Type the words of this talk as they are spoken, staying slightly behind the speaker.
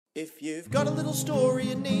If you've got a little story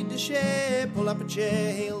you need to share, pull up a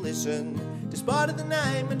chair, he'll listen. Despite of the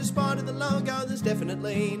name and despite of the logo, there's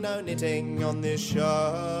definitely no knitting on this show.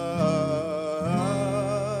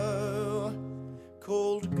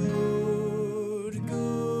 Called Good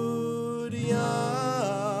Yarns.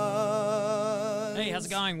 Hey, how's it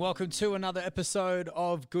going? Welcome to another episode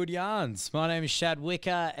of Good Yarns. My name is Shad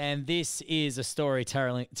Wicker, and this is a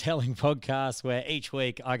storytelling podcast where each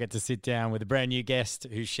week I get to sit down with a brand new guest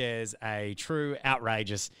who shares a true,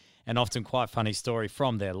 outrageous, and often quite funny story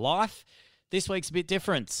from their life. This week's a bit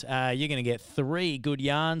different. You're going to get 3 good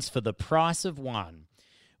yarns for the price of 1,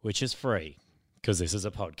 which is free because this is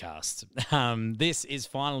a podcast. This is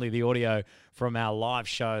finally the audio from our live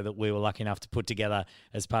show that we were lucky enough to put together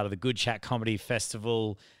as part of the Good Chat Comedy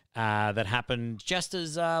Festival that happened just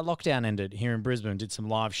as lockdown ended here in Brisbane. Did some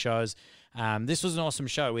live shows. This was an awesome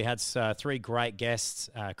show. We had 3 great guests.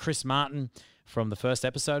 Chris Martin from the first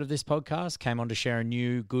episode of this podcast came on to share a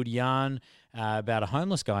new good yarn about a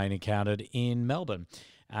homeless guy he encountered in Melbourne.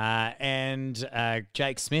 And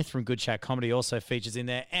Jake Smith from Good Chat Comedy also features in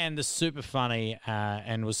there, and the super funny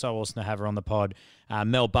and was so awesome to have her on the pod,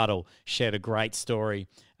 Mel Buttle shared a great story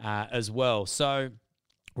as well. So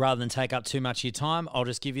rather than take up too much of your time, I'll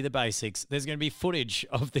just give you the basics. There's going to be footage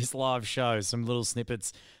of this live show, some little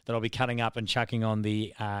snippets that I'll be cutting up and chucking on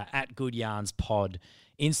the at Good Yarns pod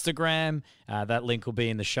Instagram. That link will be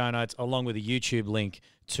in the show notes, along with a YouTube link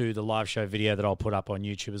to the live show video that I'll put up on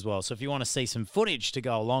YouTube as well. So if you want to see some footage to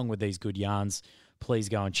go along with these good yarns, please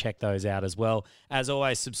go and check those out as well. As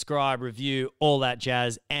always, subscribe, review, all that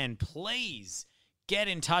jazz, and please get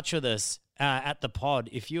in touch with us at the pod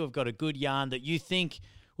if you have got a good yarn that you think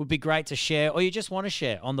would be great to share, or you just want to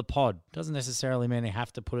share on the pod. Doesn't necessarily mean you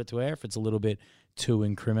have to put it to air if it's a little bit too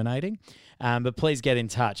incriminating. But please get in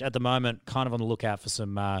touch. At the moment, kind of on the lookout for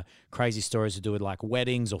some crazy stories to do with like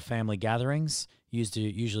weddings or family gatherings.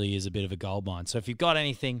 Usually is a bit of a goldmine. So if you've got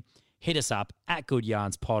anything, hit us up at Good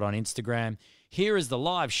Yarns Pod on Instagram. Here is the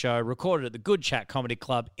live show recorded at the Good Chat Comedy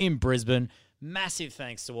Club in Brisbane. Massive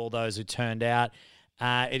thanks to all those who turned out.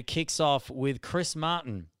 It kicks off with Chris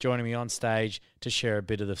Martin joining me on stage to share a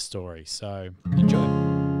bit of the story. So enjoy.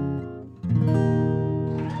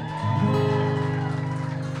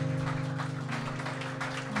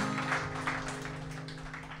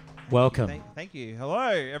 Welcome. Thank you. Hello,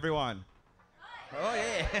 everyone. Oh,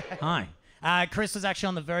 yeah. Hi. Chris was actually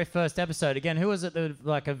on the very first episode. Again, who was it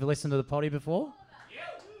that have listened to the potty before?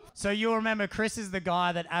 So you'll remember Chris is the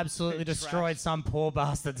guy that absolutely destroyed some poor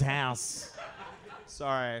bastard's house.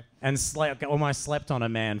 Sorry. And almost slept on a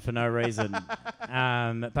man for no reason.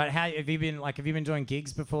 But how have you been? Have you been doing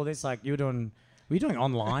gigs before this? Were you doing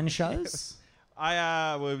online shows?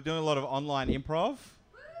 We're doing a lot of online improv.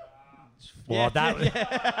 Well,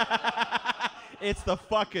 it's the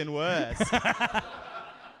fucking worst.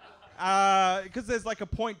 Because there's like a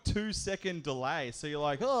 0.2 second delay, so you're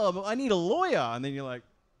like, oh, I need a lawyer, and then you're like,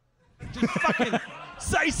 just fucking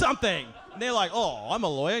say something. And they're like, oh, I'm a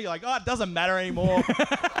lawyer. You're like, oh, it doesn't matter anymore.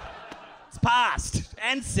 It's past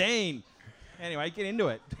and seen. Anyway, get into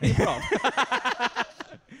it.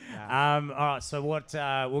 All right, so what?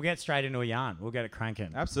 We'll get straight into a yarn. We'll get it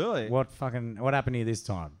cranking. Absolutely. What happened to you this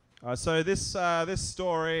time? So this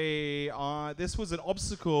story, this was an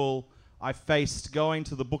obstacle I faced going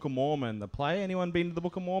to the Book of Mormon, the play. Anyone been to the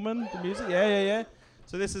Book of Mormon, the music? Yeah.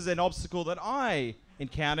 So this is an obstacle that I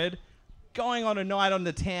encountered going on a night on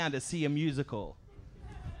the town to see a musical.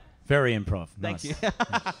 Very improv. Thank nice. you.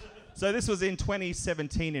 So this was in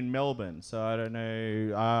 2017 in Melbourne. So I don't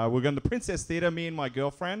know. We're going to the Princess Theatre, me and my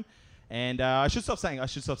girlfriend. And I should stop saying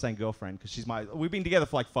girlfriend because we've been together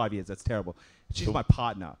for like 5 years. That's terrible. She's my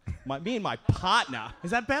partner. Me and my partner.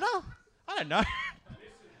 Is that better? I don't know.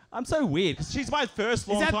 I'm so weird because she's my first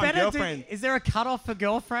long-time girlfriend. Is there a cutoff for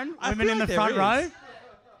girlfriend? I Women feel in like the front row?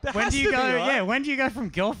 When do you go? Yeah, when do you go from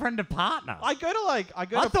girlfriend to partner? I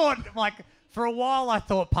thought for a while I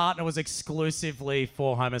thought partner was exclusively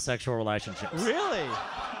for homosexual relationships. Really?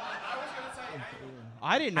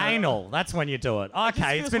 I didn't know. Anal, that's when you do it.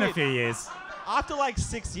 Okay, it's been a few years. After like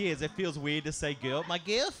 6 years, it feels weird to say my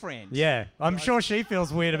girlfriend. Yeah, I'm sure she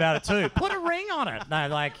feels weird about it too. Put a ring on it.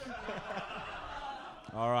 No,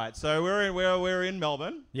 All right, so we're in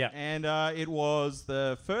Melbourne. Yeah. And it was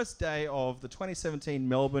the first day of the 2017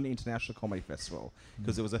 Melbourne International Comedy Festival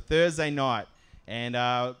because it was a Thursday night. And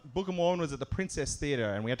Book of Mormon was at the Princess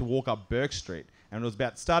Theatre, and we had to walk up Burke Street. And it was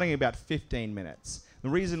starting in about 15 minutes. The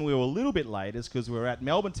reason we were a little bit late is because we were at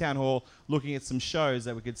Melbourne Town Hall looking at some shows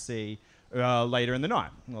that we could see later in the night.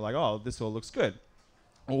 And we're like, oh, this all looks good.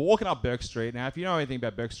 And we're walking up Burke Street. Now, if you know anything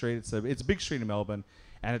about Burke Street, it's a big street in Melbourne.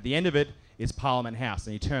 And at the end of it is Parliament House,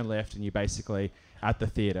 and you turn left and you're basically at the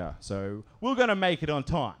theatre. So we're going to make it on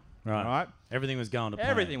time. Right. Everything was going to plan.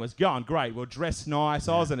 Everything was going great. We're dressed nice.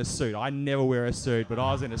 I was in a suit. I never wear a suit, but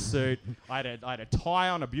I was in a suit. I had a tie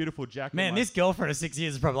on, a beautiful jacket. Man, this girlfriend of 6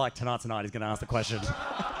 years is probably like, tonight, he's going to ask the question.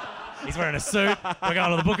 He's wearing a suit. We're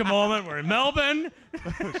going to the Book of Mormon. We're in Melbourne.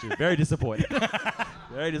 She was very disappointed.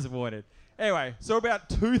 Very disappointed. Anyway, so about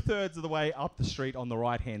 2/3 of the way up the street on the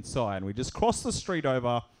right-hand side, and we just crossed the street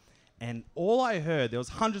over, and all I heard, there was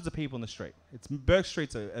hundreds of people in the street. Burke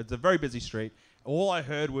Street's it's a very busy street. All I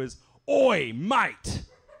heard was, "Oi, mate!"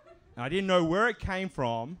 And I didn't know where it came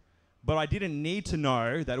from, but I didn't need to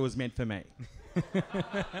know that it was meant for me.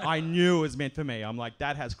 I knew it was meant for me. I'm like,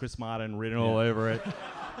 that has Chris Martin written all over it.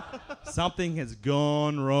 Something has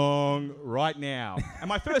gone wrong right now. And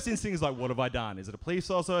my first instinct is like, what have I done? Is it a police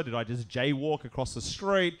officer? Did I just jaywalk across the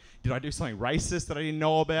street? Did I do something racist that I didn't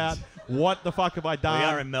know about? What the fuck have I done? We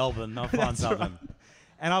are in Melbourne. I'll find something. Right.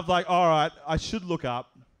 And I was like, all right, I should look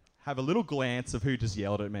up, have a little glance of who just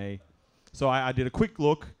yelled at me. So I did a quick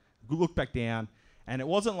look back down, and it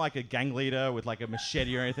wasn't like a gang leader with like a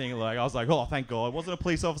machete or anything. Like I was like, oh, thank God, it wasn't a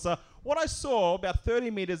police officer. What I saw about 30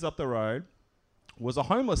 meters up the road was a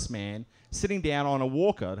homeless man sitting down on a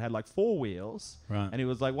walker. It had like 4 wheels, right. And it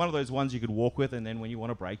was like one of those ones you could walk with, and then when you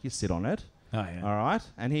want to break, you sit on it. Oh yeah. All right,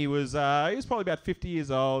 and he was probably about 50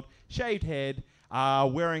 years old, shaved head,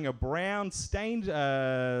 wearing a brown stained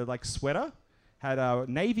like sweater, had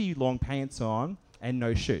navy long pants on, and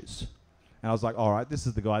no shoes. And I was like, all right, this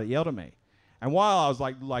is the guy that yelled at me. And while I was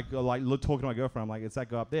like talking to my girlfriend, I'm like, it's that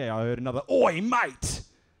guy up there. I heard another, "Oi, mate!"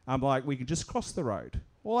 I'm like, we can just cross the road.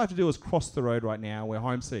 All I have to do is cross the road right now. We're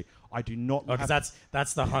home city. I do not. Oh, because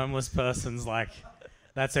that's the homeless person's like,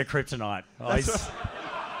 that's their kryptonite. Oh,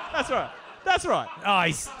 that's right. That's right. Oh,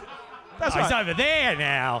 he's over there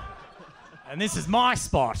now, and this is my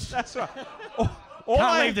spot. That's right.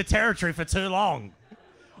 Can't leave the territory for too long.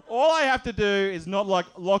 All I have to do is not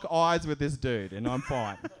lock eyes with this dude, and I'm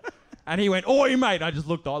fine. And he went, "Oi, mate!" I just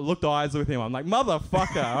looked eyes with him. I'm like,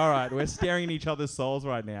 motherfucker! All right, we're staring at each other's souls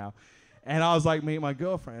right now. And I was like, me and my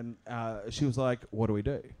girlfriend, she was like, "What do we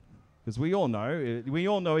do?" Because we all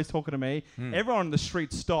know he's talking to me. Everyone on the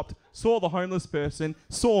street stopped, saw the homeless person,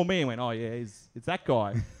 saw me, and went, "Oh yeah, it's that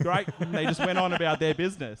guy." Great. And they just went on about their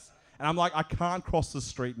business. And I'm like, I can't cross the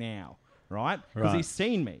street now, right? Because he's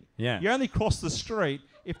seen me. Yeah. You only cross the street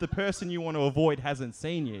if the person you want to avoid hasn't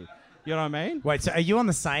seen you. You know what I mean? Wait, so are you on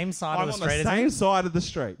the same side of the street as him? I'm on the same side of the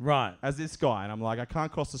street. Right. As this guy. And I'm like, I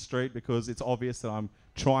can't cross the street because it's obvious that I'm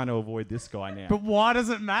trying to avoid this guy now. But why does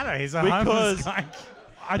it matter? He's a homeless guy.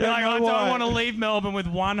 I don't want to leave Melbourne with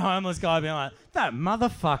one homeless guy being like, that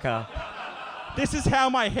motherfucker. This is how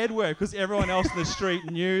my head worked, because everyone else in the street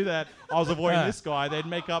knew that I was avoiding this guy. They'd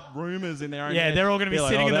make up rumours in their own head. Yeah, they're all going to be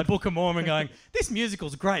like, sitting in the Book of Mormon going, this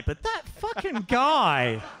musical's great, but that fucking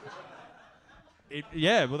guy.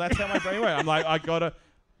 Yeah, well, that's how my brain works. I'm like,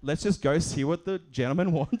 let's just go see what the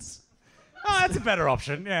gentleman wants. Oh, that's a better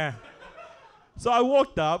option, yeah. So I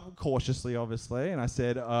walked up, cautiously, obviously, and I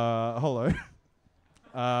said, hello.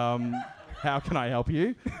 How can I help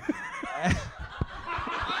you?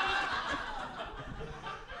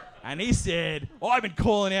 And he said, I've been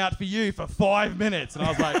calling out for you for 5 minutes. And I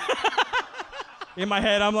was like, in my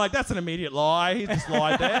head, I'm like, that's an immediate lie. He just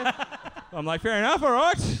lied there. I'm like, fair enough, all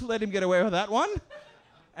right. Let him get away with that one.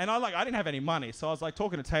 And I didn't have any money. So I was like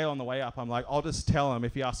talking to Taylor on the way up. I'm like, I'll just tell him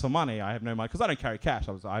if he asks for money, I have no money. Because I don't carry cash.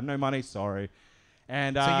 I was like, I have no money, sorry.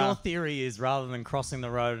 And so your theory is rather than crossing the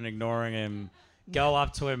road and ignoring him, go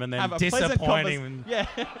up to him and then disappoint him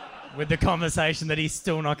with the conversation that he's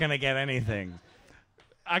still not going to get anything.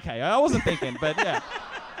 Okay, I wasn't thinking, but yeah.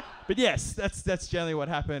 But yes, that's generally what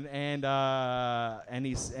happened. And I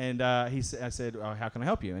said, oh, how can I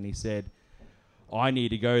help you? And he said, I need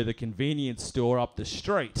to go to the convenience store up the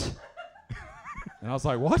street. And I was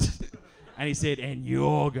like, what? And he said, and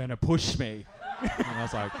you're going to push me. And I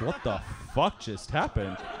was like, what the fuck just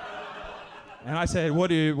happened? And I said, what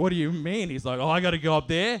do you mean? He's like, oh, I got to go up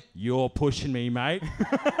there. You're pushing me, mate.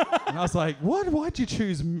 And I was like, what? Why'd you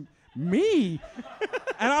choose me?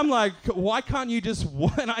 And I'm like, why can't you just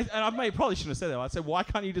walk? And I probably shouldn't have said that. I said, why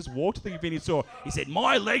can't you just walk to the convenience store? He said,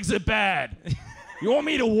 my legs are bad. You want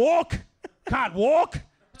me to walk? Can't walk?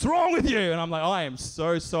 What's wrong with you? And I'm like, I am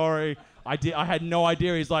so sorry. I had no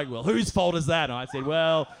idea. He's like, well, whose fault is that? And I said,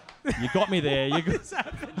 well, you got me there.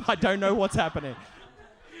 I don't know what's happening.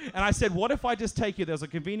 And I said, what if I just take you? There's a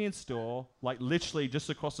convenience store, like literally just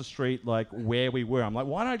across the street, like where we were. I'm like,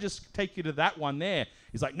 why don't I just take you to that one there?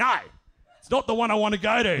 He's like, no, it's not the one I want to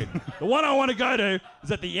go to. The one I want to go to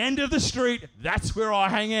is at the end of the street. That's where I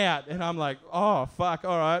hang out. And I'm like, oh, fuck,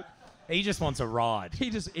 all right. He just wants a ride.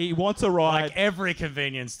 He wants a ride. Like every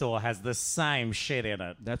convenience store has the same shit in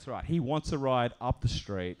it. That's right. He wants a ride up the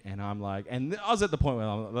street, and I'm like, and I was at the point where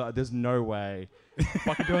I'm like, there's no way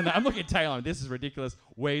fucking doing that. I'm looking at Taylor, and this is ridiculous.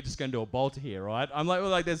 We're just going to do a bolter here, right? I'm like, well,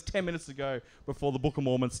 like, there's 10 minutes to go before the Book of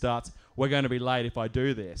Mormon starts. We're going to be late if I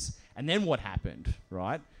do this. And then what happened,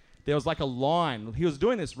 right? There was like a line. He was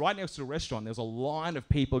doing this right next to a restaurant. There was a line of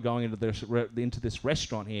people going into this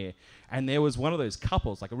restaurant here. And there was one of those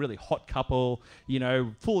couples, like a really hot couple, you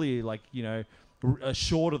know, fully like, you know,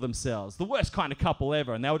 assured of themselves. The worst kind of couple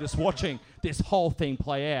ever. And they were just watching this whole thing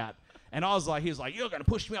play out. And I was like, he was like, you're going to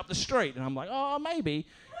push me up the street. And I'm like, oh, maybe.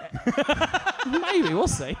 Maybe, we'll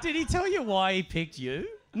see. Did he tell you why he picked you?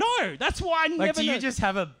 No, that's why I never Like, do you just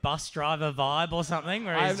have a bus driver vibe or something?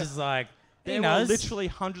 Where he's just like, he there knows. were literally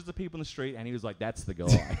hundreds of people in the street, and he was like, that's the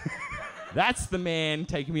guy. That's the man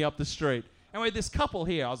taking me up the street. Anyway, this couple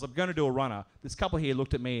here, I was going to do a runner. This couple here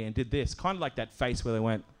looked at me and did this, kind of like that face where they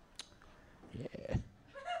went, yeah.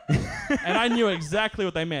 And I knew exactly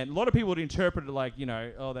what they meant. A lot of people would interpret it like, you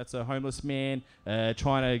know, oh, that's a homeless man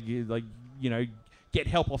trying to, like, you know, get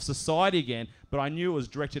help off society again. But I knew it was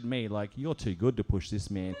directed at me, like, you're too good to push this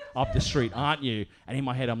man up the street, aren't you? And in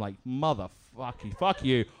my head, I'm like, fuck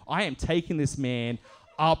you. I am taking this man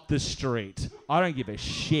up the street. I don't give a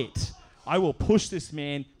shit. I will push this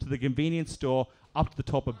man to the convenience store up to the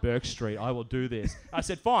top of Burke Street. I will do this. I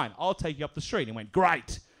said, fine, I'll take you up the street. He went,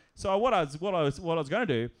 great. So what I was going to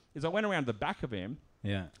do is I went around the back of him,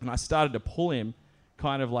 and I started to pull him,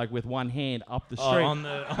 kind of like with one hand up the street. On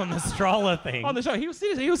the stroller thing. On the stroller, he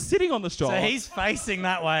was sitting on the stroller. So he's facing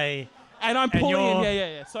that way, and I'm pulling him.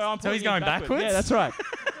 Yeah. So he's going backwards. Yeah, that's right.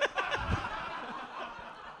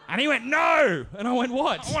 And he went, no, and I went,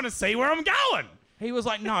 what? I want to see where I'm going. He was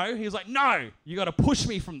like, no. He was like, no. You got to push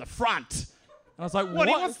me from the front. And I was like, what?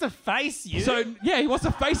 He wants to face you. So yeah, he wants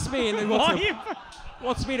to face me, and then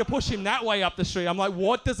wants me to push him that way up the street. I'm like,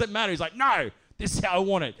 what does it matter? He's like, no, this is how I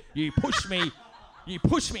want it. You push me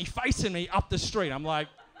facing me up the street. I'm like,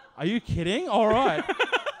 are you kidding? All right.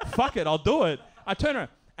 Fuck it, I'll do it. I turned around,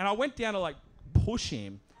 and I went down to like push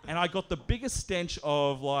him, and I got the biggest stench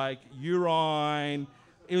of like urine.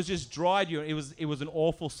 It was just dried urine. It was an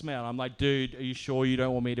awful smell. I'm like, dude, are you sure you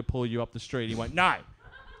don't want me to pull you up the street? He went, no,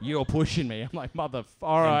 you're pushing me. I'm like,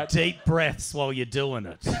 all right. And deep breaths while you're doing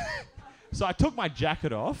it. So I took my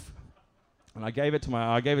jacket off, and I gave it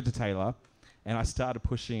to Taylor, and I started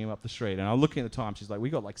pushing him up the street. And I'm looking at the time. She's like, we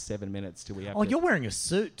got like 7 minutes till we have. Oh, you're wearing a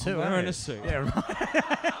suit too. I'm wearing a suit. Yeah,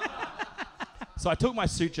 right. So I took my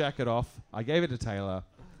suit jacket off. I gave it to Taylor,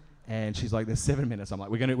 and she's like, "There's 7 minutes." I'm like,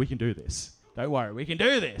 "We can do this. Don't worry, we can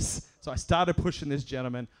do this." So I started pushing this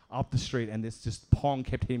gentleman up the street, and this just pong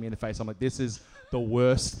kept hitting me in the face. I'm like, "This is the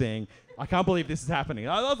worst thing. I can't believe this is happening."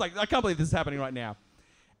 I was like, "I can't believe this is happening right now."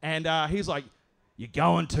 And he's like, "You're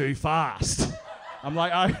going too fast." I'm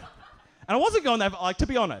like, And I wasn't going that, like, to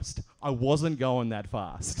be honest, I wasn't going that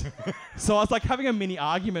fast. So I was like having a mini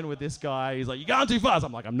argument with this guy. He's like, "You're going too fast."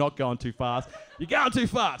 I'm like, "I'm not going too fast." "You're going too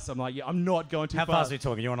fast." I'm like, "Yeah, I'm not going too fast." How fast are we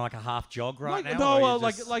talking? You on like a half jog right Like, now? no, Or you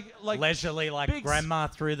like- just like- leisurely, like big grandma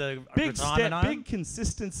through the Big retirement home? big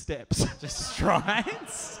consistent steps. Just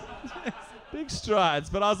strides. Big strides.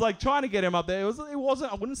 But I was like trying to get him up there. It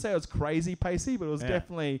wasn't, I wouldn't say it was crazy pacey, but it was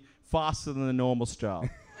definitely faster than the normal stroll. All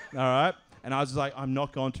right? And I was just like, "I'm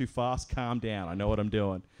not going too fast. Calm down. I know what I'm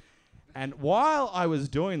doing." And while I was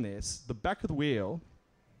doing this, the back of the wheel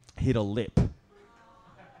hit a lip.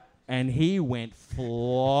 And he went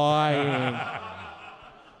flying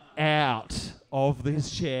out of this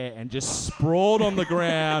chair and just sprawled on the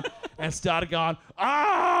ground and started going,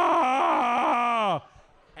 "Ah!"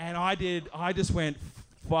 And I just went,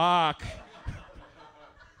 "Fuck."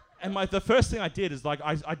 And the first thing I did is like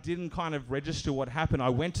I didn't kind of register what happened. I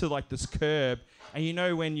went to like this curb, and you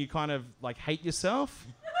know when you kind of like hate yourself,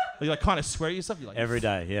 you like kind of swear at yourself. You're like, Every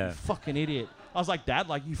day, yeah. "You fucking idiot." I was like that,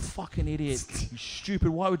 like, "You fucking idiot, you stupid.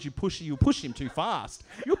 Why would you push? You were pushing him too fast.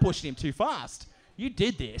 You were pushing him too fast. You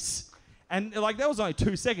did this." And like that was only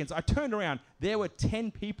 2 seconds. I turned around. There were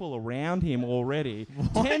 10 people around him already.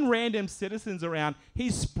 What? 10 random citizens around.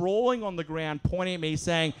 He's sprawling on the ground, pointing at me,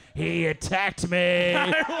 saying, "He attacked me."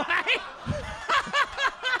 No way.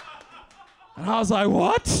 And I was like,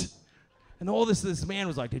 "What?" And all this man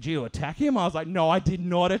was like, "Did you attack him?" I was like, "No, I did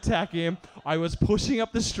not attack him. I was pushing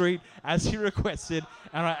up the street as he requested,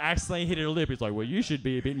 and I accidentally hit a lip." He's like, "Well, you should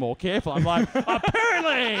be a bit more careful." I'm like,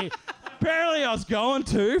 apparently I was going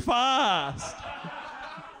too fast.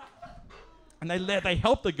 And they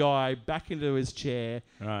helped the guy back into his chair,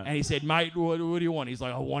 right. And he said, "Mate, what do you want?" He's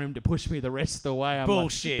like, "I want him to push me the rest of the way." I'm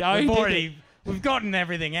Bullshit. Like, no, We've already We've gotten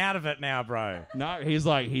everything out of it now, bro. No, he's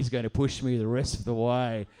like, he's going to push me the rest of the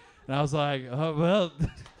way. And I was like, oh, well.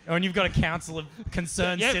 And you've got a council of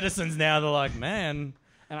concerned citizens now. They're like, man,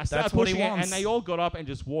 and I started that's what he pushing it, wants. and they all got up and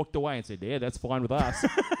just walked away and said, yeah, that's fine with us.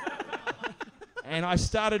 And I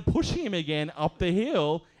started pushing him again up the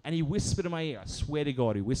hill, and he whispered in my ear. I swear to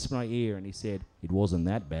God, he whispered in my ear, and he said, it wasn't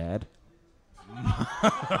that bad.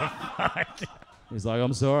 He's like,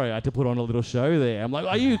 I'm sorry, I had to put on a little show there. I'm like,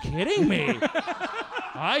 are you kidding me?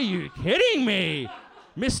 Are you kidding me?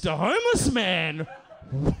 Mr. Homeless Man.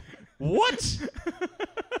 What?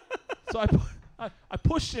 So I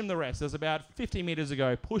pushed him the rest. It was about 50 meters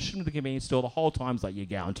ago. Pushed him to the convenience store. The whole time's like, you're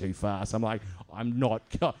going too fast. I'm like, I'm not.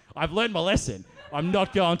 I've learned my lesson. I'm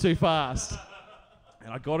not going too fast.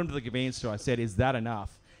 And I got him to the convenience store. I said, is that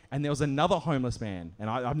enough? And there was another homeless man. And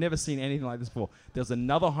I've never seen anything like this before. There was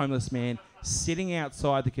another homeless man sitting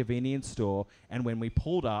outside the convenience store. And when we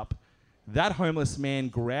pulled up, that homeless man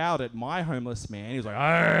growled at my homeless man. He was like,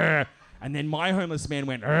 argh! And then my homeless man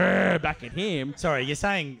went back at him. Sorry, you're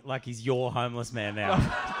saying like he's your homeless man now.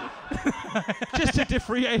 Just to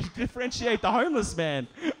differentiate the homeless man.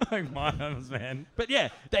 Like my homeless man. But yeah,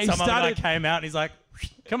 they Some other started... guy came out and he's like,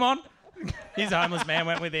 come on. His homeless man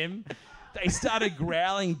went with him. They started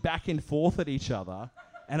growling back and forth at each other.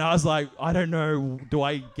 And I was like, I don't know, do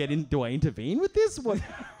I intervene with this? What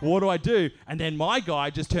do I do? And then my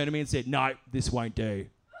guy just turned to me and said, no, this won't do.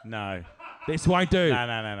 No. This won't do.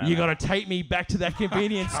 No. You got to take me back to that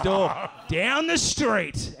convenience store down the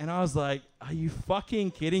street. And I was like, are you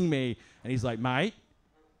fucking kidding me? And he's like, mate,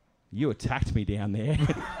 you attacked me down there.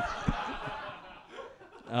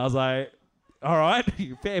 I was like, all right,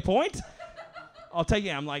 fair point. I'll take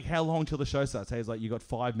you. I'm like, how long till the show starts? He's like, you got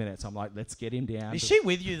 5 minutes. I'm like, let's get him down. Is she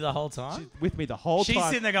with you the whole time? She's with me the whole time. She's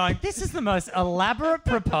sitting there going, this is the most elaborate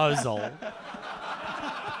proposal.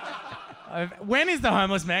 When is the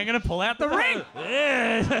homeless man going to pull out the ring?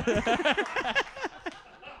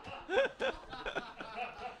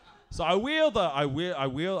 So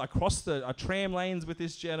I crossed the tram lanes with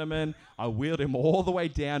this gentleman. I wheeled him all the way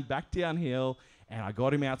back downhill, and I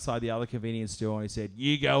got him outside the other convenience store, and he said,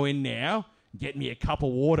 you go in now, get me a cup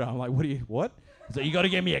of water. I'm like, what? He's like, you got to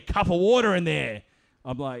get me a cup of water in there.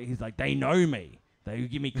 He's like, they know me. They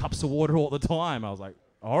give me cups of water all the time. I was like,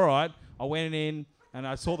 all right. I went in, and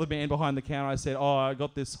I saw the man behind the counter. I said, I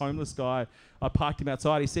got this homeless guy. I parked him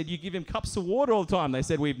outside. He said, you give him cups of water all the time. They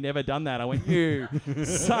said, we've never done that. I went, you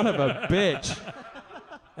son of a bitch.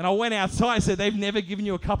 And I went outside. I said, they've never given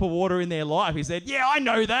you a cup of water in their life. He said, yeah, I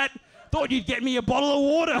know that. Thought you'd get me a bottle of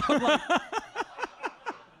water. I'm like,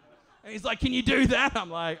 and he's like, can you do that? I'm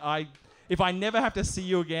like, if I never have to see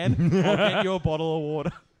you again, I'll get you a bottle of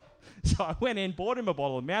water. So I went in, bought him a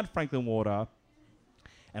bottle of Mount Franklin water,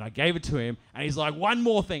 and I gave it to him, and he's like, one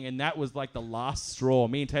more thing, and that was like the last straw.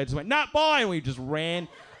 Me and Ted just went, nah, bye, and we just ran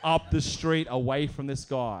up the street away from this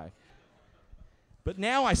guy. But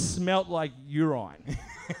now I smelt like urine.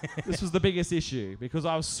 This was the biggest issue, because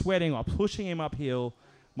I was sweating, I was pushing him uphill,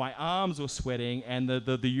 my arms were sweating, and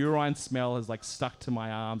the urine smell has like stuck to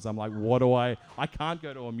my arms. I'm like, I can't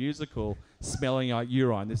go to a musical smelling like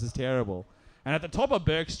urine. This is terrible. And at the top of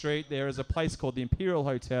Burke Street, there is a place called the Imperial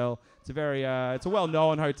Hotel. It's a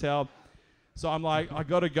well-known hotel. So I'm like, I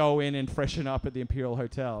got to go in and freshen up at the Imperial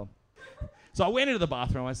Hotel. So I went into the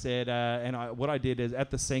bathroom. I said, what I did is at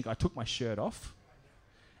the sink, I took my shirt off,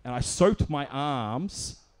 and I soaked my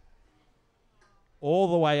arms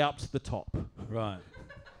all the way up to the top. Right.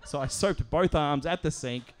 So I soaked both arms at the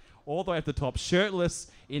sink, all the way up the top,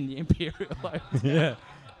 shirtless in the Imperial Hotel. Yeah.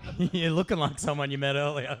 You're looking like someone you met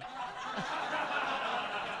earlier.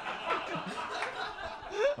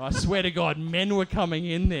 I swear to God, men were coming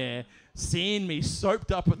in there, seeing me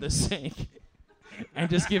soaped up at the sink, and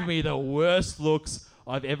just giving me the worst looks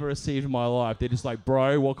I've ever received in my life. They're just like,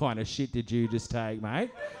 bro, what kind of shit did you just take, mate?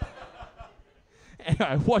 And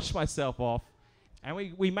I washed myself off, and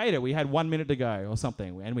we made it. We had 1 minute to go or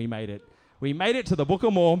something, and we made it. We made it to the Book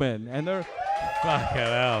of Mormon, and the... Fucking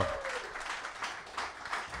hell.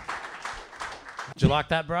 Did you like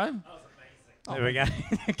that, bro? That was amazing. There we go.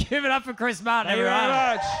 Give it up for Chris Martin, Thank you everyone.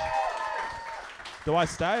 very much. Do I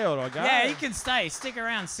stay or do I go? Yeah, you can stay. Stick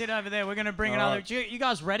around. Sit over there. We're going to bring another... right. You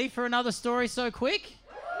guys ready for another story so quick?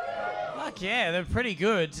 Fuck yeah, they're pretty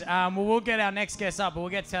good. Well, we'll get our next guest up, but we'll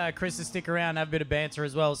get Chris to stick around and have a bit of banter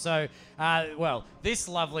as well. So, this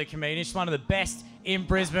lovely comedian, she's one of the best in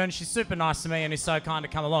Brisbane. She's super nice to me and is so kind to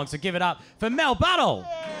come along. So give it up for Mel Buttle.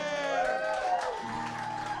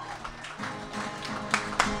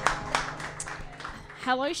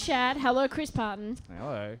 Hello, Shad. Hello, Chris Parton.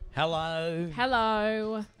 Hello. Hello.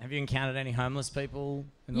 Hello. Have you encountered any homeless people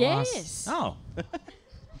in the Yes. last...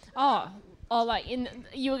 Oh, like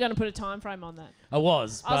you were going to put a time frame on that. I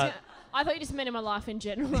was, but... I thought you just meant in my life in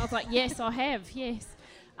general. I was like, yes, I have, yes.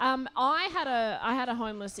 I had a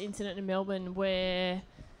homeless incident in Melbourne where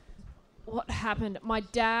what happened? My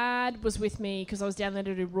dad was with me because I was down there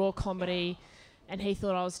to do raw comedy, and he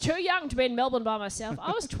thought I was too young to be in Melbourne by myself.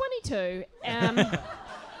 I was 22.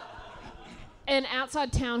 And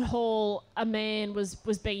outside town hall, a man was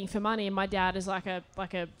begging for money, and my dad is like a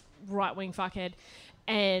right-wing fuckhead,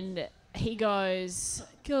 and he goes,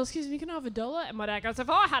 "Girl, excuse me, can I have $1?" And my dad goes, "If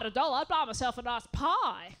I had $1, I'd buy myself a nice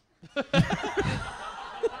pie."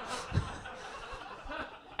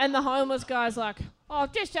 And the homeless guy's like, "Oh,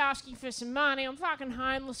 just asking for some money. I'm fucking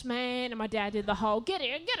homeless, man." And my dad did the whole, get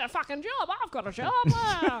a fucking job. I've got a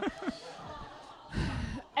job.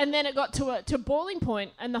 And then it got to a boiling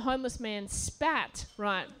point, and the homeless man spat,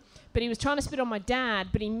 right? But he was trying to spit on my dad,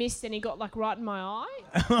 but he missed, and he got like right in my eye.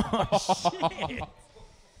 Oh, shit.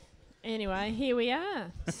 Anyway, here we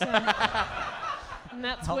are. So, and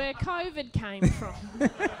that's where COVID came from.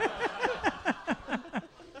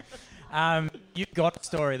 You've got a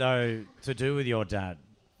story, though, to do with your dad.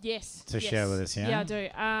 Yes. To share with us, yeah? Yeah, I do.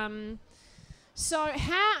 So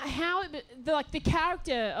the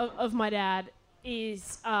character of my dad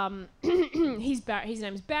is, his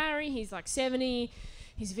name's Barry. He's like 70.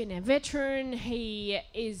 He's a Vietnam veteran.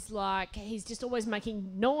 He's just always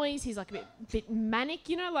making noise. He's like a bit manic,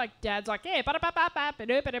 you know, like Dad's like, yeah,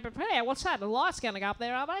 what's that? The light's going to go up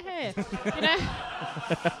there, are they? You know?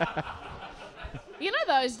 You know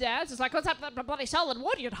those dads? It's like, what's up, that bloody solid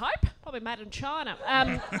wood, you'd hope? Probably made in China.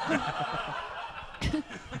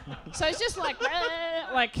 So it's just like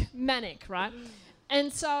manic, right?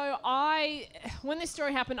 And so when this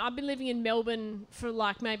story happened, I've been living in Melbourne for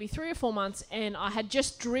like maybe 3 or 4 months, and I had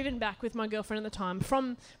just driven back with my girlfriend at the time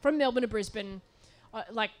from Melbourne to Brisbane.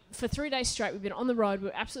 Like for 3 days straight, we've been on the road. We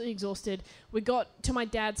were absolutely exhausted. We got to my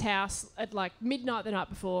dad's house at like midnight the night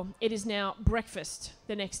before. It is now breakfast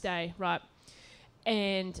the next day, right?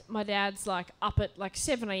 And my dad's like up at like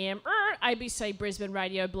 7 a.m. ABC Brisbane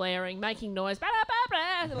radio blaring, making noise,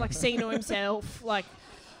 like singing to himself, like.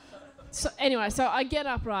 So anyway, so I get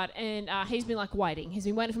up, right, and he's been like waiting. He's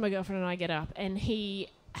been waiting for my girlfriend, and I get up, and he's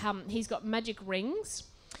got magic rings,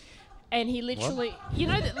 and he literally, you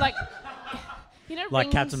know, like Like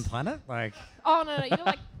rings, Captain Planet, like. Oh no, you know,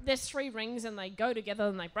 like there's 3 rings, and they go together,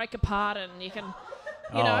 and they break apart, and you can,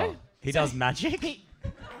 you know. He does magic.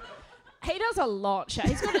 He does a lot, Shay.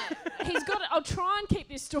 He's got. I'll try and keep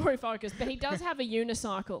this story focused, but he does have a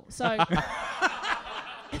unicycle, so.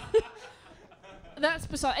 That's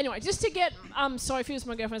beside. Anyway, just to get Sophie was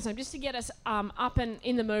my girlfriend's name. Just to get us up and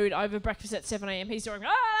in the mood over breakfast at 7 a.m. He's doing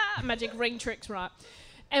magic ring tricks, right?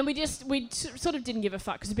 And we sort of didn't give a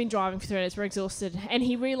fuck because we've been driving for 3 days. We're exhausted, and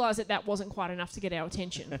he realised that wasn't quite enough to get our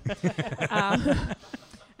attention.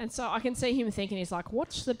 And so I can see him thinking, he's like,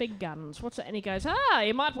 "What's the big guns? What's it?" And he goes,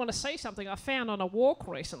 "You might want to see something I found on a walk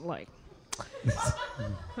recently."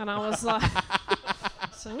 And I was like,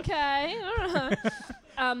 "It's okay, all right."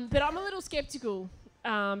 But I'm a little sceptical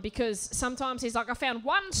because sometimes he's like, "I found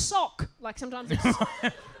 1 sock." Like sometimes it's...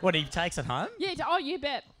 What, he takes it home? Yeah, oh, you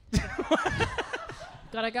bet.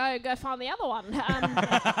 Gotta go find the other one.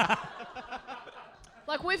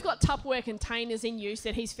 Like we've got Tupperware containers in use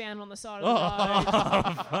that he's found on the side of the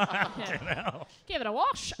road. Yeah. Give it a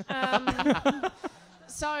wash.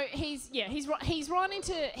 So he's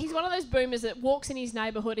one of those boomers that walks in his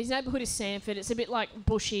neighbourhood. His neighbourhood is Sanford. It's a bit like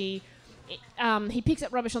bushy. He picks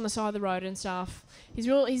up rubbish on the side of the road and stuff. He's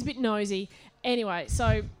a bit nosy. Anyway,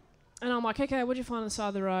 and I'm like, "Okay, what'd you find on the side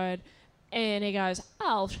of the road?" And he goes,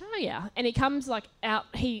 "I'll show you." And he comes like out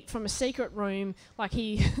from a secret room, like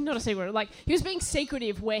not a secret room, like he was being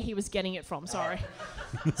secretive where he was getting it from. Sorry.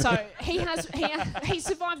 So he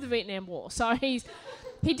survived the Vietnam War. So he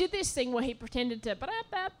did this thing where he pretended to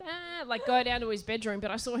like go down to his bedroom, but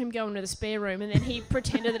I saw him go into the spare room, and then he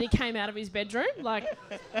pretended that he came out of his bedroom, like.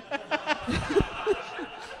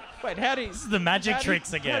 Wait, how do you... This is the magic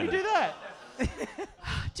tricks again. How do you do that?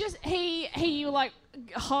 Just he like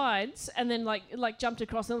hides and then like jumped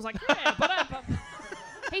across and was like, "Yeah, but."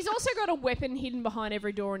 He's also got a weapon hidden behind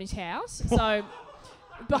every door in his house. So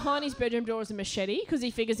behind his bedroom door is a machete because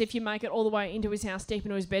he figures if you make it all the way into his house, deep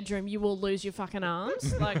into his bedroom, you will lose your fucking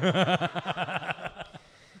arms. Like.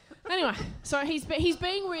 Anyway, so he's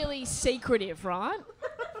being really secretive, right?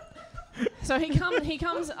 So he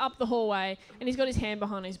comes up the hallway and he's got his hand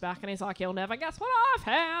behind his back and he's like, "You'll never guess what I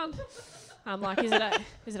found." I'm like, is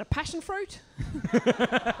it a passion fruit?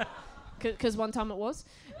 because one time it was.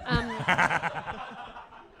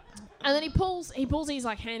 And then he pulls his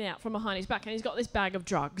like hand out from behind his back, and he's got this bag of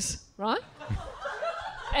drugs, right?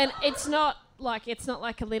 And it's not like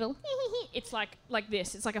a little. It's like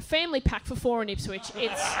this. It's like a family pack for 4 in Ipswich.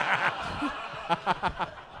 It's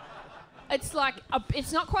like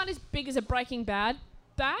it's not quite as big as a Breaking Bad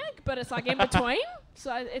bag, but it's like in between.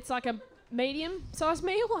 So it's like a medium-sized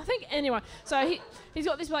meal, I think. Anyway, so he's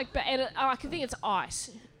got this like, and I can think it's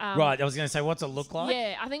ice. Right, I was going to say, what's it look like?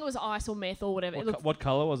 Yeah, I think it was ice or meth or whatever. What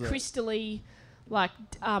colour was it? Crystally, like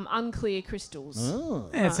unclear crystals. Oh.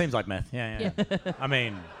 Yeah, it seems like meth. Yeah. I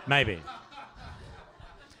mean, maybe.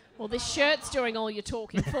 Well, this shirt's doing all your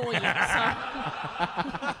talking for you. So.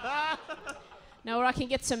 Know where I can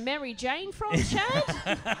get some Mary Jane from, Chad?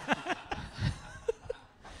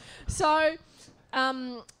 So,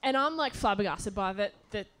 and I'm like flabbergasted by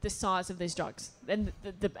the size of these drugs, and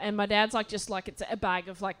and my dad's like just like it's a bag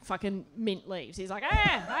of like fucking mint leaves. He's like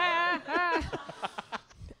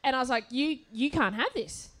and I was like, you can't have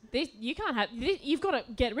this. You can't have this. You've got to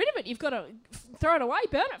get rid of it. You've got to throw it away,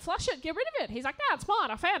 burn it, flush it, get rid of it. He's like, no, it's mine.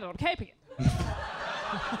 I found it. I'm keeping it.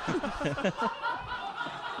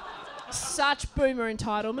 Such boomer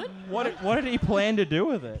entitlement. What did he plan to do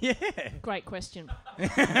with it? Yeah. Great question.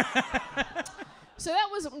 So that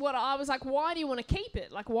was what I was like, why do you want to keep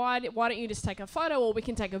it? Like, why don't you just take a photo, or we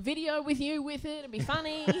can take a video with you with it? It'd be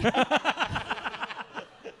funny.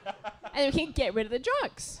 And we can get rid of the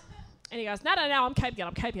drugs. And he goes, no, I'm keeping it.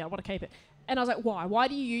 I want to keep it. And I was like, why? Why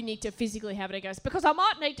do you need to physically have it? He goes, because I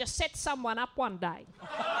might need to set someone up one day.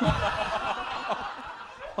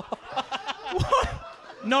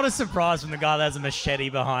 Not a surprise from the guy that has a machete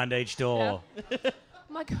behind each door. Yeah.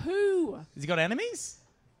 I'm like, who? Has he got enemies?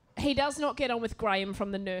 He does not get on with Graham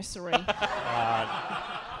from the nursery.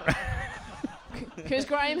 Because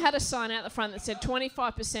Graham had a sign out the front that said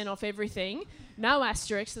 25% off everything, no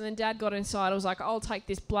asterisks, and then Dad got inside. I was like, I'll take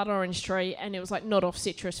this blood orange tree, and it was like not off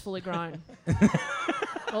citrus, fully grown.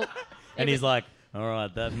 Well, and he's like, all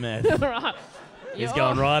right, that meth. Right. He's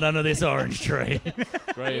going right under this orange tree.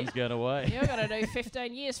 Graham's going away. You're going to do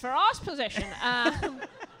 15 years for ice possession.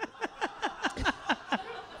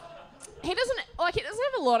 He doesn't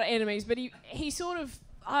have a lot of enemies, but he sort of,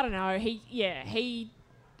 I don't know, he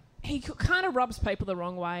kind of rubs people the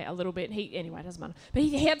wrong way a little bit. Anyway, it doesn't matter. But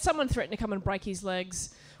he had someone threaten to come and break his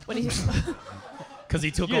legs when he... Because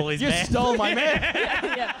he took all his meth. You stole my meth.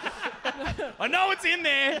 Yeah. I know it's in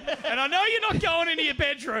there, and I know you're not going into your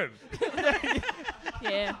bedroom.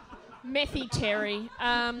 Yeah. Methy Terry.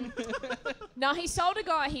 No, he sold a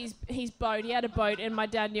guy his boat. He had a boat, and my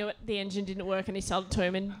dad knew the engine didn't work, and he sold it to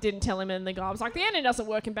him and didn't tell him. And the guy was like, the engine doesn't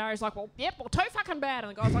work. And Barry's like, well, too fucking bad.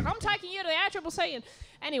 And the guy's like, I'm taking you to the ACCC. And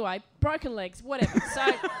anyway, broken legs, whatever.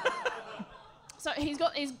 So he's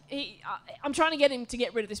got I'm trying to get him to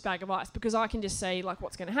get rid of this bag of ice because I can just see like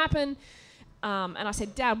what's going to happen. And I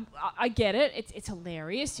said, Dad, I get it. It's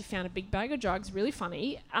hilarious. You found a big bag of drugs, really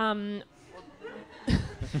funny.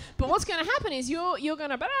 But what's going to happen is you're going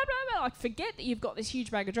to like forget that you've got this huge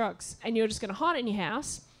bag of drugs, and you're just going to hide it in your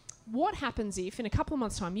house. What happens if in a couple of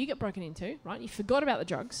months' time you get broken into, right? You forgot about the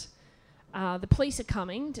drugs. The police are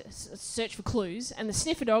coming to search for clues, and the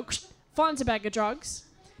sniffer dog finds a bag of drugs,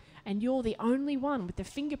 and you're the only one with the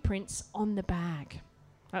fingerprints on the bag.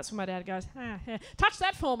 That's when my dad goes, touch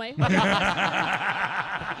that for me. I'm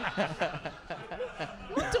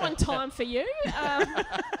not doing time for you.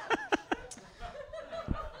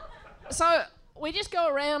 So we just go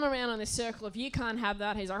around on this circle of you can't have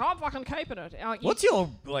that. He's like, I'm fucking keeping it. What's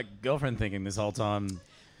your girlfriend thinking this whole time?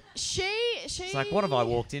 She's like, what have I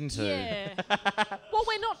walked into? Yeah. Well,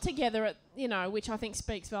 we're not together which I think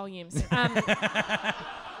speaks volumes.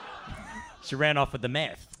 She ran off with the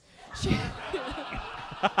meth.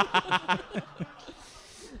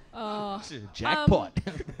 Jackpot.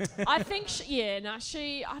 I think I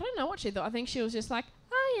don't know what she thought. I think she was just like,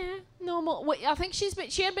 oh yeah, normal. I think she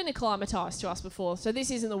had been acclimatised to us before, so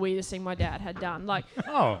this isn't the weirdest thing my dad had done. Like,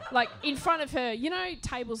 like in front of her,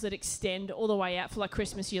 tables that extend all the way out for like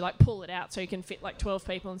Christmas, you like pull it out so you can fit like 12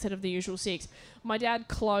 people instead of the usual 6. My dad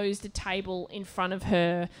closed a table in front of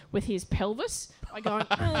her with his pelvis by going,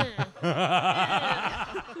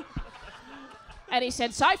 and he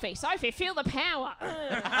said, Sophie, feel the power.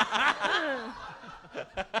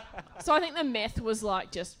 So I think the meth was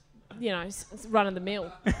like just, run of the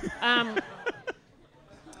mill.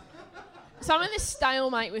 So I'm in this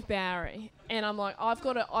stalemate with Barry, and I'm like, I've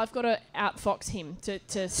got to outfox him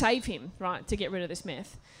to save him, right, to get rid of this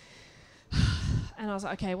meth. And I was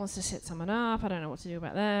like, okay, he wants to set someone up. I don't know what to do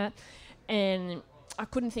about that. And I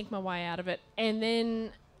couldn't think my way out of it. And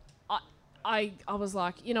then I was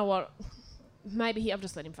like, you know what? Maybe I'll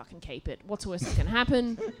just let him fucking keep it. What's the worst that can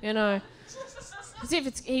happen? You know, as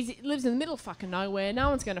if he lives in the middle of fucking nowhere. No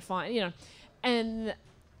one's going to find, you know. And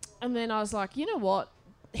then I was like, you know what?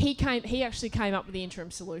 He actually came up with the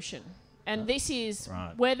interim solution, and this is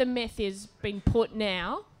where the meth is being put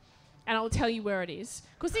now. And I'll tell you where it is,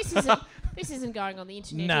 because this isn't going on the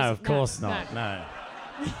internet. No, of course not. No.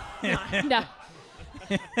 No.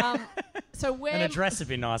 So where An address would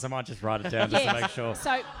be nice. I might just write it down just to make sure.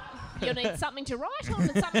 So you'll need something to write on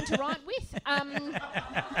and something to write with.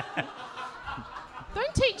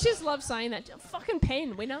 Don't teachers love saying that? Fucking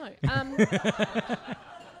pen, we know.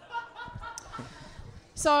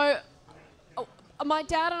 So my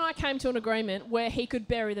dad and I came to an agreement where he could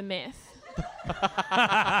bury the meth.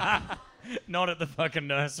 Not at the fucking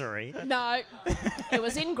nursery. No, it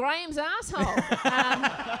was in Graham's asshole.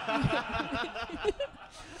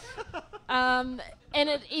 And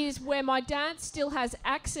it is where my dad still has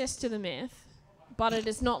access to the meth, but it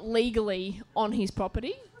is not legally on his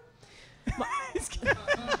property. Why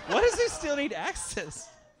does he still need access?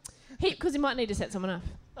 Because he might need to set someone up.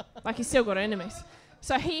 Like, he's still got enemies.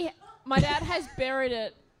 So my dad has buried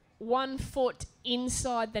it 1 foot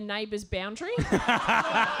inside the neighbour's boundary.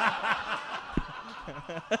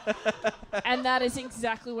 And that is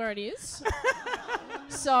exactly where it is.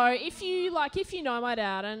 So if you know my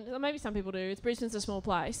dad, and maybe some people do, Brisbane's a small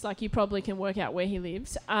place, like you probably can work out where he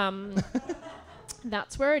lives.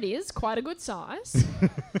 That's where it is, quite a good size.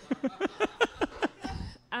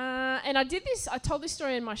 And I told this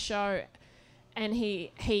story in my show, and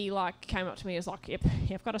he came up to me and was like, yep,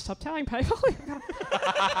 I've got to stop telling people.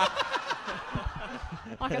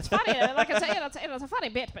 Like, it's funny, it's a funny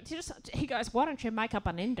bit, but he goes, why don't you make up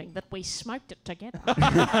an ending that we smoked it together?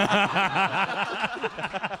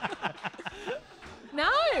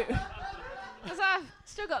 No, because I've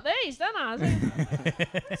still got these, don't I?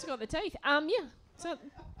 Still got the teeth. Yeah, so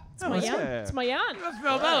it's my yarn. Yeah. It's my yarn.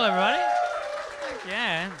 Well done, everybody.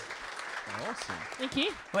 Yeah. Awesome. Thank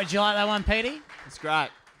you. Wait, did you like that one, Petey? It's great.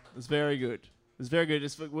 It's very good. It's very good.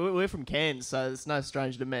 We're from Cairns, so it's no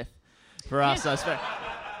stranger to meth for us. So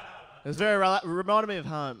it's very reminded me of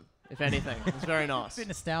home, if anything. It's very nice. A bit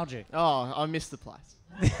nostalgic. Oh, I miss the place.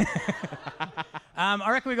 I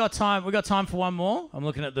reckon we got time. We got time for one more. I'm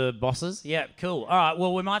looking at the bosses. Yeah, cool. All right.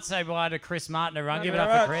 Well, we might say bye to Chris Martin. Everyone, give it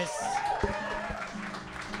up for Chris.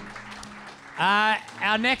 Our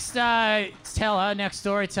next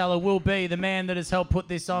storyteller will be the man that has helped put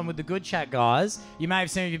this on with the Good Chat guys. You may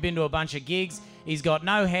have seen him if you've been to a bunch of gigs. He's got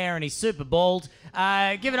no hair and he's super bald.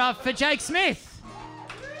 Give it up for Jake Smith.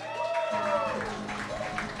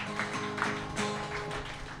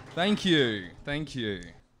 Thank you. Thank you.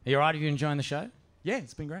 Are you all right? Are you enjoying the show? Yeah,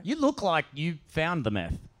 it's been great. You look like you found the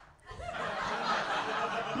meth.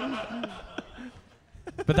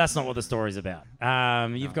 But that's not what the story's about.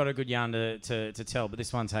 You've got a good yarn to tell, but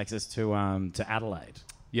this one takes us to Adelaide.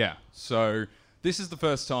 Yeah. So this is the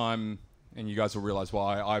first time, and you guys will realise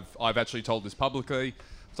why, I've actually told this publicly.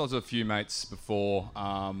 I've told it to a few mates before.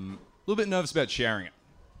 A little bit nervous about sharing it.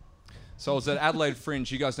 So I was at Adelaide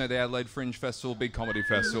Fringe. You guys know the Adelaide Fringe Festival, big comedy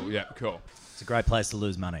festival. Yeah, cool. It's a great place to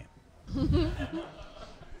lose money.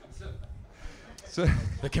 So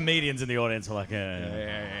The comedians in the audience are like,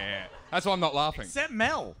 yeah. That's why I'm not laughing. Except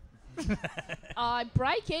Mel. I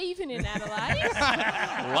break even in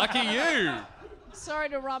Adelaide. Lucky you. Sorry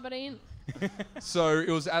to rub it in. So it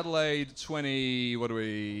was Adelaide it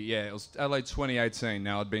was Adelaide 2018.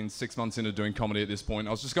 Now I'd been 6 months into doing comedy at this point.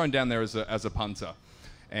 I was just going down there as a punter.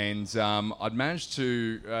 And I'd managed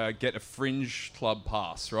to get a Fringe Club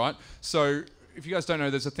pass, right? So if you guys don't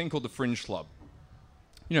know, there's a thing called the Fringe Club.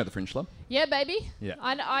 You know the Fringe Club? Yeah, baby. Yeah.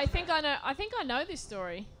 I think I know this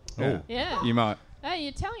story. Yeah. Yeah. You might. Hey,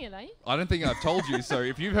 you're telling it, eh? I don't think I've told you, so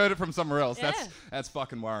if you've heard it from somewhere else, Yeah. that's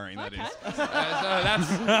fucking worrying, Okay. that is.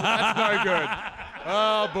 That's no good.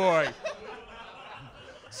 Oh, boy.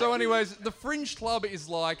 So anyways, the Fringe Club is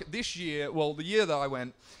like this year, well, the year that I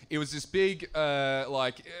went, it was this big,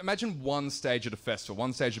 imagine one stage at a festival,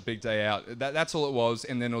 one stage a big day out. That's all it was,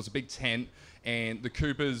 and then it was a big tent, and the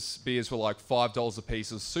Cooper's beers were like $5 a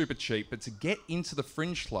piece. It was super cheap, but to get into the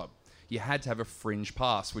Fringe Club, you had to have a Fringe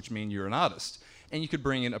pass, which means you're an artist, and you could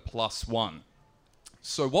bring in a +1.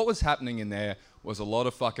 So what was happening in there was a lot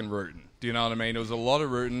of fucking rooting. Do you know what I mean? It was a lot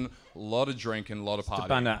of rooting, a lot of drinking, a lot of partying. A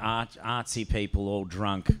bunch of artsy people all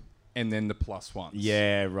drunk. And then the +1s.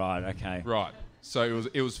 Yeah, right, okay. Right. So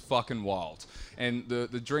it was fucking wild. And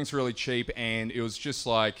the drinks were really cheap, and it was just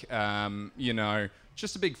like,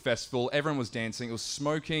 just a big festival. Everyone was dancing. It was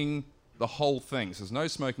smoking the whole thing. So there's no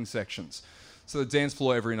smoking sections. So the dance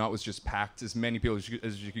floor every night was just packed, as many people as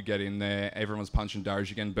you could get in there. Everyone was punching doors,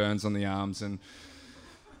 you're getting burns on the arms, and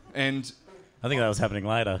I think that was happening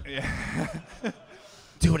later. yeah.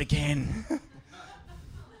 Do it again.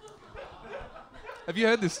 Have you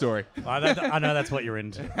heard this story? I know that's what you're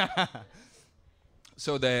into.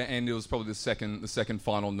 So there, and it was probably the second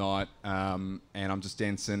final night, and I'm just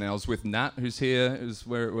dancing. And I was with Nat, who's here, who's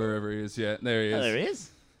wherever he is. Yeah, there he is. Oh, there he is.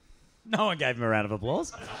 No one gave him a round of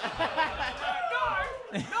applause.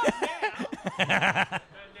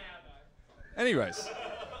 Anyways,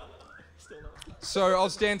 so I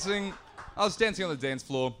was dancing on the dance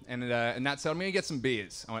floor, and Nat said, "I'm gonna get some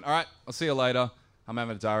beers." I went, "All right, I'll see you later." I'm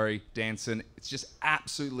having a durry, dancing. It's just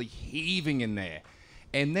absolutely heaving in there.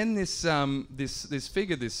 And then this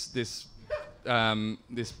figure, this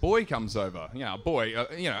boy comes over. You know, a boy,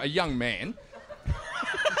 a young man.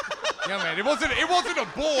 Young man. It wasn't a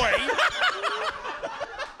boy,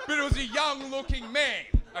 but it was a young-looking man.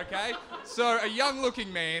 Okay, so a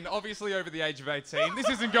young-looking man, obviously over the age of 18. Is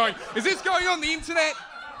this going on the internet?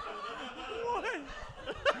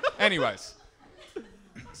 Anyways,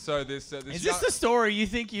 so this Is this the story you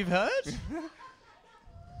think you've heard?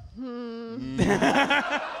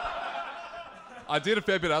 I did a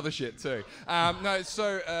fair bit of other shit too.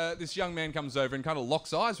 This young man comes over and kind of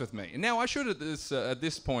locks eyes with me. And now I should at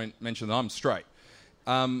this point mention that I'm straight.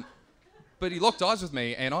 But he locked eyes with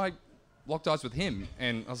me, and I locked eyes with him,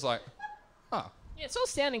 and I was like, oh. Yeah, it's all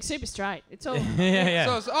sounding super straight. It's all... yeah.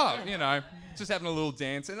 So I was, just having a little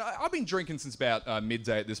dance. And I've been drinking since about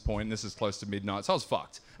midday at this point, and this is close to midnight, so I was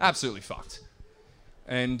fucked. Absolutely fucked.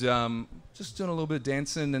 And just doing a little bit of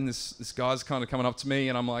dancing, and this guy's kind of coming up to me,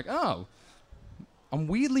 and I'm like, oh, I'm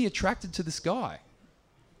weirdly attracted to this guy.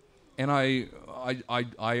 And I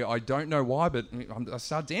don't know why, but I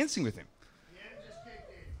start dancing with him.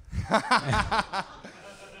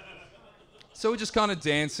 So we're just kind of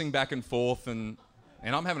dancing back and forth, and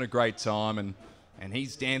I'm having a great time, and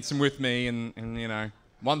he's dancing with me, and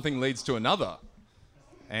one thing leads to another.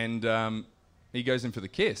 And he goes in for the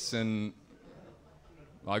kiss, and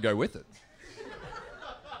I go with it.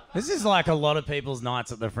 This is like a lot of people's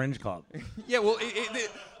nights at the Fringe Club. Yeah, well,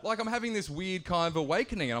 like I'm having this weird kind of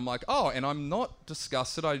awakening, and I'm like, oh, and I'm not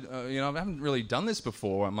disgusted. I haven't really done this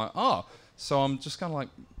before. I'm like, oh, so I'm just kind of like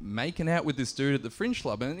making out with this dude at the Fringe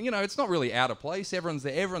Club, and it's not really out of place. Everyone's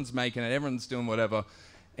there, everyone's making it, everyone's doing whatever,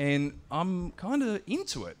 and I'm kind of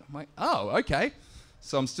into it. I'm like, oh, okay.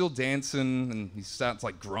 So I'm still dancing, and he starts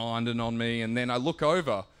like grinding on me, and then I look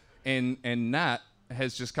over, and Nat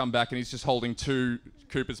has just come back, and he's just holding two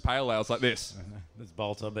Cooper's Pale Ales like this. That's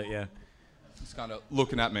Buttle, but yeah. Just kind of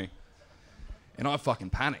looking at me. And I fucking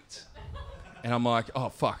panicked. And I'm like, oh,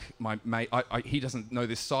 fuck, my mate, he doesn't know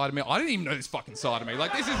this side of me. I didn't even know this fucking side of me.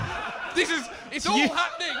 Like, it's all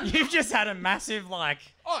happening. You've just had a massive,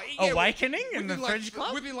 awakening in the Fringe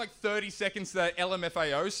Club? Within, 30 seconds, that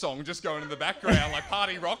LMFAO song just going in the background, like,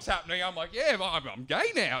 party rock's happening. I'm like, yeah, I'm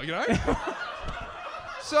gay now,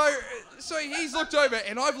 So he's looked over,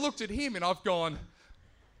 and I've looked at him, and I've gone,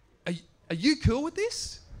 are you cool with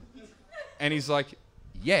this? And he's like,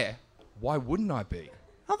 yeah, why wouldn't I be?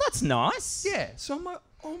 Oh, that's nice. Yeah, so I'm like,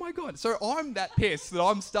 oh my God. So I'm that pissed that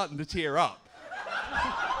I'm starting to tear up.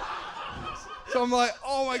 So I'm like,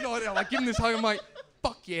 oh my God. And I give him this hug. I'm like,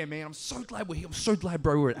 fuck yeah, man. I'm so glad we're here. I'm so glad,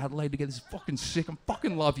 bro, we're at Adelaide together. This is fucking sick. I'm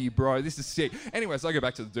fucking love you, bro. This is sick. Anyway, so I go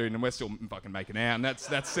back to the dude, and we're still fucking making out. And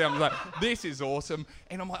that's I'm like, this is awesome.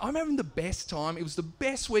 And I'm like, I'm having the best time. It was the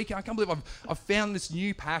best weekend. I can't believe I've found this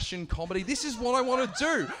new passion, comedy. This is what I want to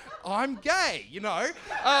do. I'm gay,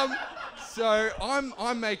 So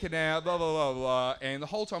I'm making out, blah, blah, blah, blah. And the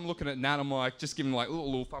whole time looking at Nat, I'm like, just giving him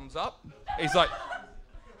little thumbs up. He's like,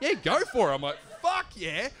 yeah, go for it. I'm like, fuck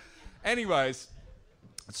yeah. Anyways,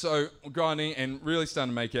 so we're grinding and really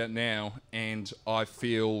starting to make out now. And I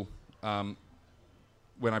feel, when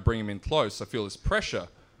I bring him in close, I feel this pressure.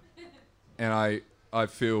 And I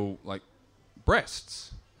feel like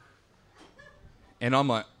breasts. And I'm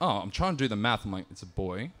like, oh, I'm trying to do the math. I'm like, it's a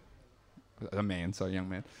boy. A man, so a young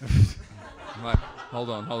man. I'm like, hold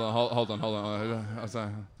on. I was like,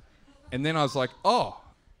 and then I was like, oh,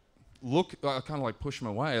 look, I kind of push him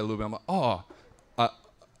away a little bit. I'm like, oh,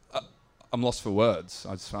 I'm lost for words.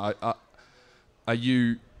 Are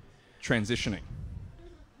you transitioning?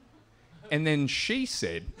 And then she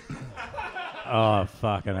said, oh,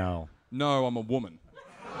 fucking hell. No, I'm a woman.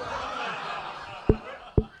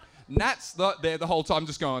 Nat's there the whole time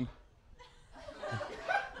just going,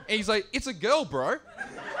 and he's like, it's a girl, bro.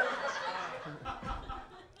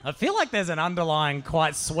 I feel like there's an underlying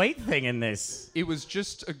quite sweet thing in this. It was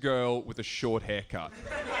just a girl with a short haircut.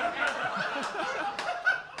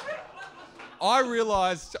 I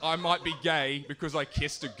realised I might be gay because I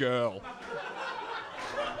kissed a girl.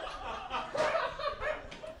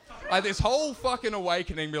 I had this whole fucking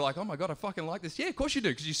awakening, be like, oh my God, I fucking like this. Yeah, of course you do,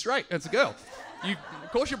 because you're straight. It's a girl.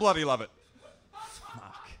 Of course you bloody love it.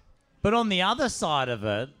 Fuck. But on the other side of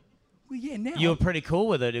it, Well, yeah, now. you're pretty cool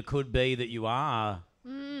with it. It could be that you are.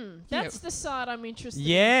 That's the side I'm interested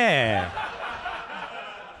Yeah.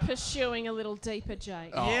 in pursuing a little deeper,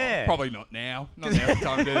 Jake. Oh, Yeah. Probably not now. Not now the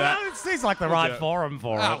time to do that. It seems like the We'll do right it. forum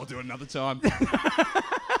for We'll it. do it another time.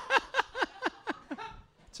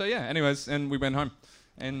 So yeah, anyways, and we went home.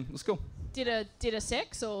 And it was cool. Did a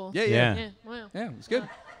sex or? Yeah. Yeah. Wow. Yeah, it was good. It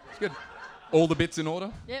was good. All the bits in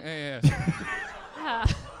order. Yep. Yeah.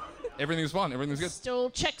 Ah, Everything was fun. Everything was good. still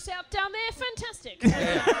checks out down there. Fantastic.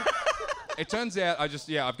 Yeah. It turns out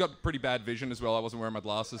I've got pretty bad vision as well. I wasn't wearing my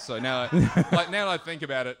glasses, so now, now that I think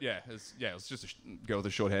about it, it was just a girl with a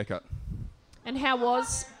short haircut. And how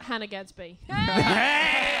was Hannah Gadsby?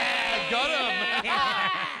 Got him.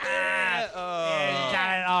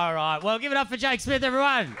 All right. Well, give it up for Jake Smith,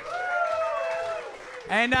 everyone.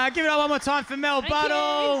 And give it up one more time for Mel Thank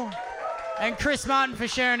Buttle and Chris Martin for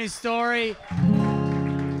sharing his story.